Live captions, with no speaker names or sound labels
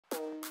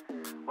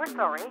We're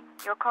sorry,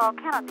 your call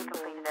cannot be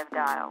completed as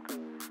dialed.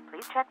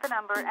 Please check the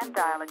number and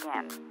dial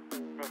again.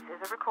 This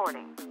is a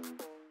recording.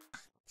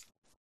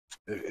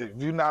 If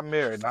you're not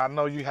married, now I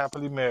know you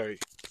happily married,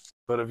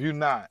 but if you're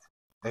not,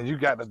 and you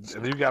got a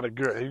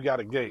girl, you got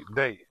a date.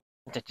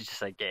 Did you just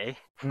say gay?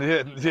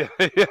 Yeah,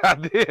 I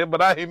did,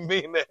 but I didn't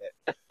mean that.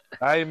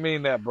 I didn't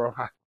mean that, bro.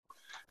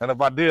 And if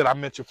I did, I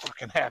meant you're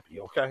fucking happy,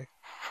 okay?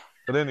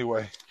 But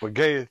anyway, but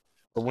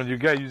when you're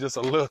gay, you're just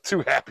a little too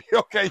happy,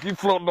 okay? You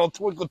floating on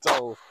twinkle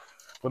toes.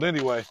 But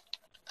anyway,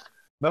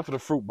 enough of the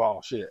fruit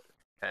ball shit.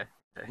 Okay.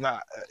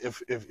 Now,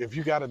 if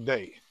you got a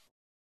date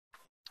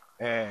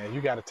and you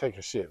got to take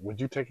a shit,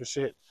 would you take a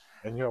shit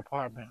in your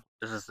apartment?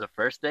 This is the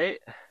first date?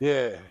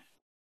 Yeah.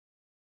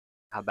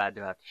 How bad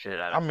do I have to shit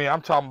out I of? mean,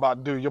 I'm talking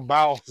about, dude, your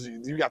bowels,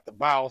 you got the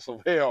bowels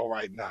of hell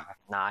right now.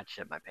 Nah, I'd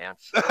shit my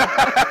pants.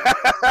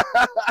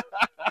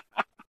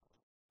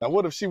 Now,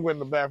 what if she went in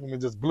the bathroom and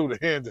just blew the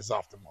hinges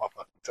off the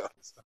motherfucker?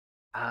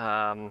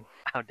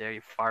 How dare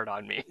you fart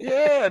on me?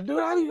 Yeah, dude,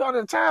 how do you got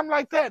a time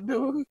like that,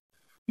 dude?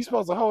 You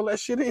supposed to hold that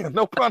shit in,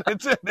 no pun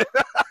intended.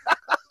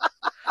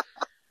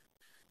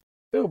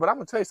 Dude, but I'm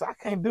gonna tell you something,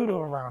 I can't do that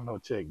around no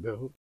chick,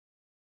 dude.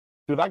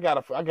 Dude, I got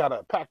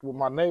a pact with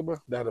my neighbor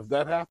that if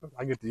that happens,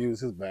 I get to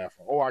use his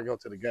bathroom, or I go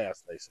to the gas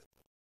station.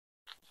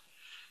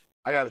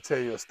 I gotta tell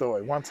you a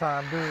story. One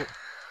time, dude,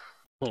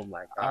 Oh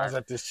my god. I was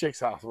at this chick's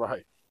house,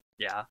 right?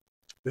 Yeah.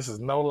 This is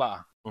no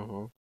lie.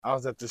 Mm-hmm. I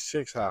was at this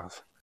chick's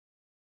house,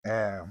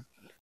 and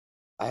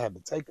I had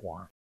to take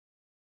one.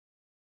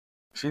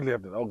 She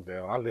lived in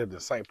Oakdale. I lived in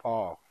St.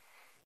 Paul.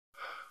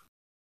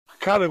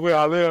 Kind of where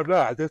I live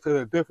now, just in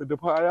a different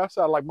department. I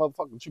sound like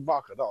motherfucking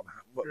Chewbacca, don't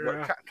I? But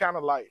kind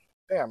of like,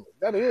 damn,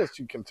 that is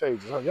too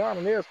contagious. Y'all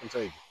is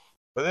contagious.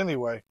 But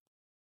anyway,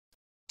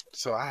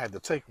 so I had to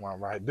take one,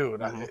 right,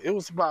 dude. Mm-hmm. It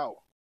was about,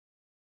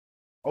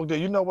 Oakdale,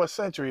 you know what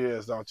Century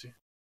is, don't you?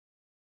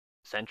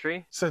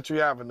 Century?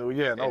 Century Avenue,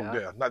 yeah, in Yeah.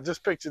 Oakdale. Now,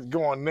 just picture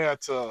going there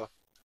to,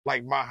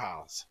 like, my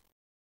house.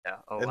 Yeah.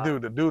 Oh, And wow.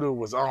 dude, the doo-doo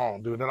was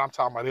on, dude. And I'm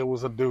talking about it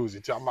was a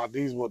doozy. Talking about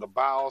these were the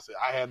bowels.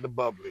 I had the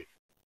bubbly.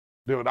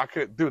 Dude,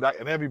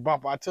 and every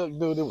bump I took,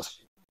 dude,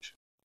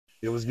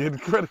 it was getting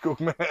critical,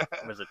 man.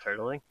 Was it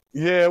turtling?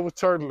 Yeah, it was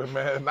turtling,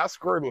 man. Not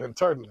squirtling,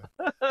 turtling.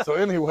 So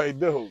anyway,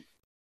 dude,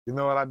 you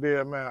know what I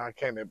did, man? I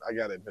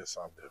gotta admit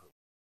something, dude.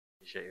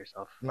 You shit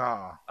yourself?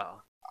 Nah.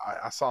 Oh.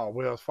 I saw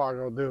Wells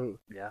Fargo, dude.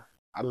 Yeah.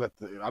 I let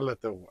the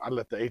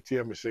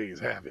ATM machines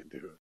have it,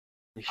 dude.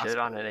 You shit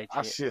on an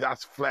ATM? I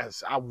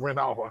flashed. I went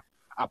off.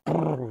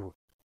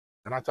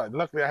 And I thought,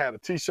 luckily I had a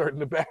t-shirt in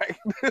the back.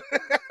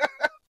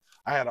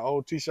 I had an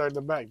old t-shirt in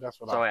the back. That's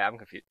what So wait, I'm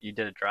confused. You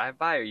did a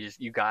drive-by, or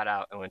you got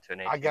out and went to an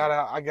ATM? I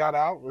got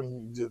out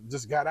and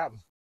just got out.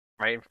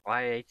 Right?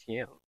 Why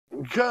ATM?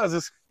 Because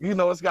it's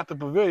got the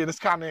pavilion. It's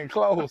kind of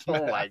enclosed,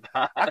 man. Oh my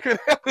god. I couldn't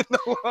help it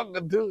no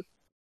longer, dude.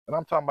 And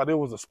I'm talking about it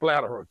was a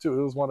splatterer too.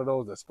 It was one of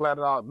those that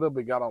splattered out a little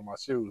bit, got on my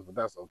shoes, but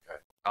that's okay.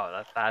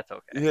 Oh, that's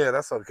okay. Yeah,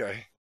 that's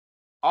okay.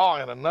 Oh,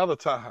 and another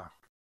time,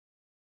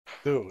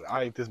 dude,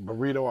 I ate this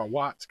burrito in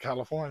Watts,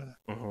 California.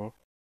 Mm-hmm.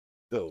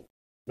 Dude,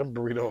 them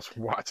burritos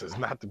from Watts is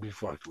not to be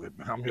fucked with,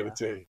 man. I'm here to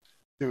tell you.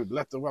 Dude,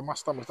 my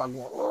stomach started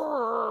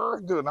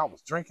going, dude, and I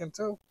was drinking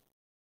too.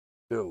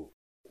 Dude,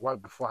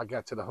 right before I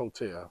got to the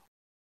hotel,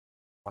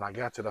 when I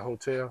got to the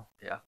hotel,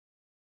 Yeah.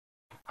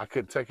 I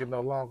couldn't take it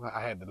no longer.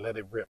 I had to let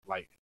it rip.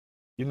 Like,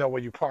 you know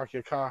where you park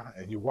your car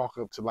and you walk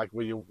up to like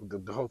where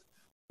the hotel,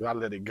 dude, I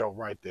let it go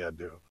right there,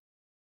 dude.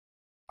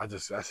 I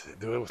said,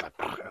 dude, it was like,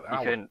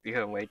 You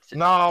couldn't wait to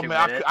no, 2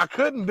 man, minutes? I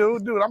couldn't,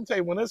 dude. I'm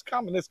telling you, when it's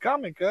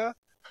coming, cuz.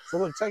 So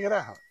look, check it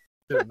out.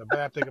 Dude, and the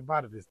bad thing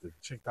about it is the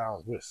chick that I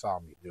was with saw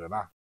me, dude.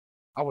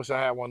 I wish I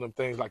had one of them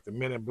things like the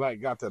Men in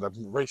Black got that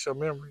racial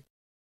memory.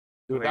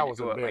 Dude, that was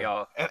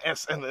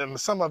embarrassing. And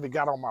some of it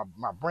got on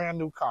my brand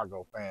new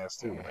cargo pants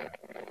too, man.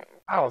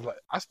 I was like,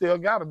 I still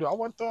got it, dude. I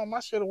wasn't throwing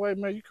my shit away,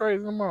 man. You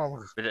crazy,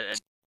 mama. Did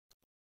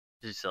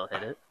you still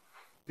hit it?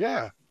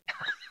 Yeah.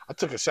 I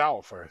took a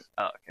shower first.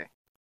 Oh, okay.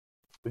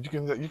 But you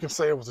can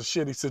say it was a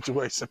shitty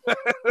situation.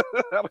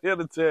 I'm here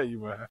to tell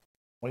you, man.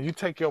 When you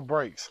take your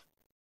breaks,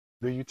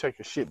 do you take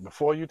a shit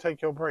before you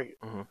take your break?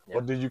 Mm-hmm. Yeah.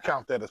 Or do you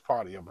count that as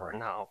part of your break?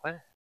 No,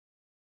 what?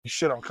 You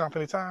shit on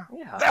company time?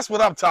 Yeah. That's what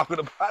I'm talking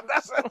about. I'm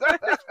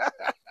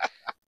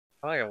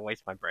not gonna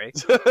waste my break.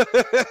 So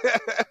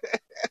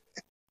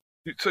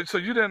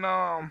you didn't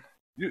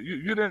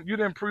you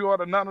didn't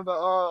pre-order none of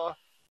the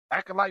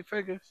Acolyte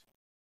figures?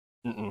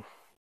 Mm-mm.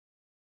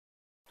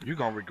 You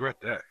gonna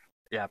regret that.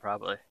 Yeah,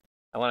 probably.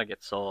 I want to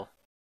get Soul.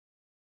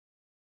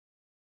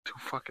 Too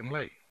fucking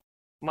late.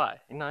 Why?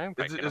 No, I'm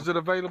Is it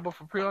available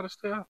for pre-order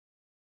still?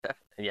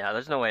 Yeah,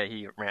 there's no way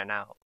he ran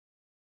out.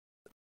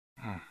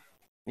 You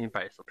can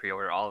probably still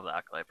pre-order all of the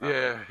Acolyte.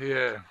 Probably.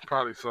 Yeah,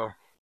 probably so.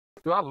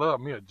 Dude, I love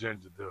me a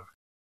ginger, dude.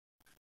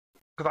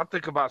 Because I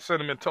think about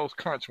Cinnamon Toast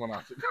Crunch when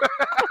I think.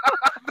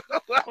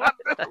 I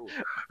do.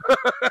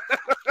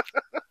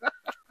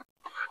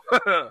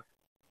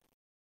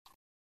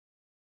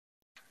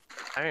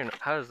 I don't know.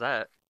 How is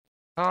that?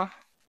 Huh?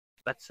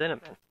 That's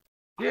cinnamon.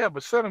 Yeah,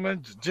 but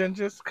cinnamon,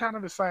 ginger, it's kind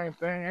of the same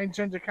thing. Ain't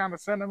ginger kind of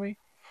cinnamon?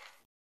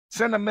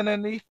 Cinnamon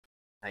in these?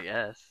 I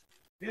guess.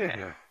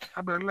 Yeah.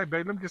 I be like,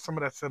 babe, let me get some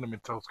of that cinnamon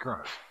toast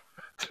crunch.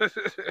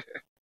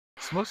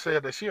 Smooth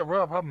said that she'll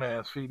rub her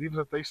man's feet even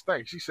if they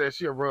stink. She said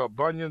she'll rub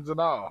bunions and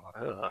all.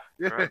 Ugh,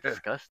 Yeah.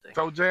 disgusting.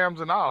 Toe jams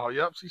and all.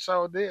 Yep, she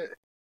sure did.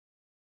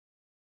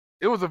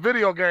 It was a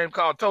video game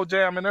called Toe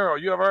Jam and Earl.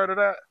 You ever heard of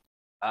that?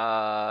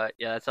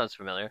 Yeah, that sounds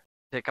familiar.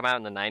 Did it come out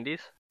in the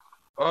 90s?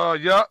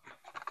 Yep.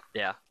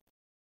 Yeah.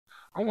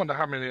 I wonder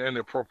how many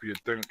inappropriate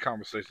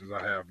conversations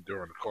I have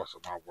during the course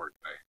of my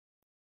workday.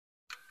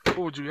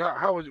 What would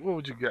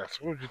you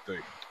guess? What would you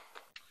think?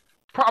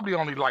 Probably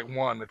only like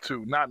 1 or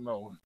 2, not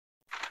no.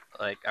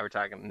 Like, are we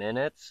talking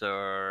minutes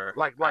or?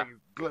 Like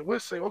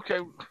let's say, okay,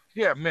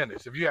 yeah,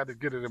 minutes. If you had to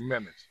get it in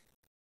minutes.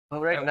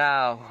 Well, right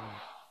now,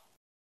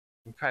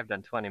 we've probably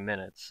done 20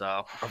 minutes,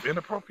 so. Of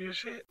inappropriate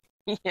shit?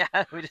 Yeah,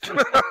 we just.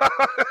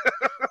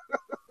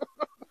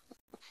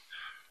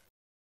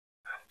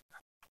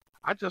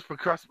 I just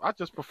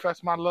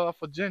profess my love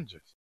for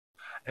gingers.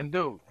 And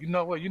dude, you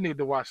know what? You need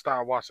to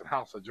start watching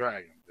House of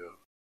Dragon,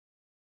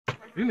 dude.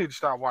 You need to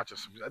start watching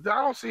some. I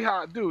don't see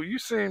how, dude. You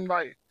seem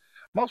like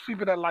most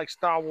people that like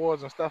Star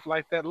Wars and stuff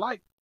like that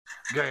like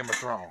Game of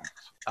Thrones.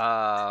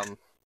 Yeah,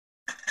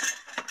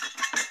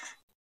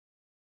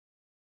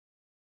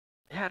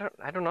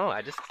 I don't know.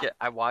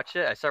 I watch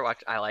it. I start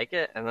watching. I like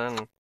it, and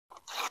then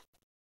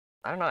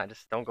I don't know. I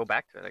just don't go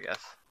back to it. I guess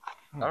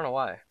I don't know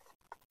why.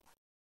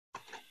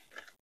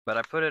 But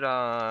I put it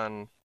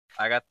on.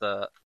 I got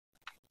the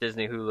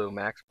Disney Hulu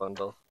Max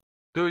bundle.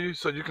 Do you?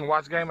 So you can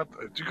watch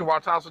you can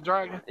watch House of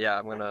Dragon?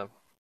 Yeah, I'll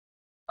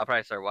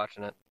probably start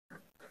watching it.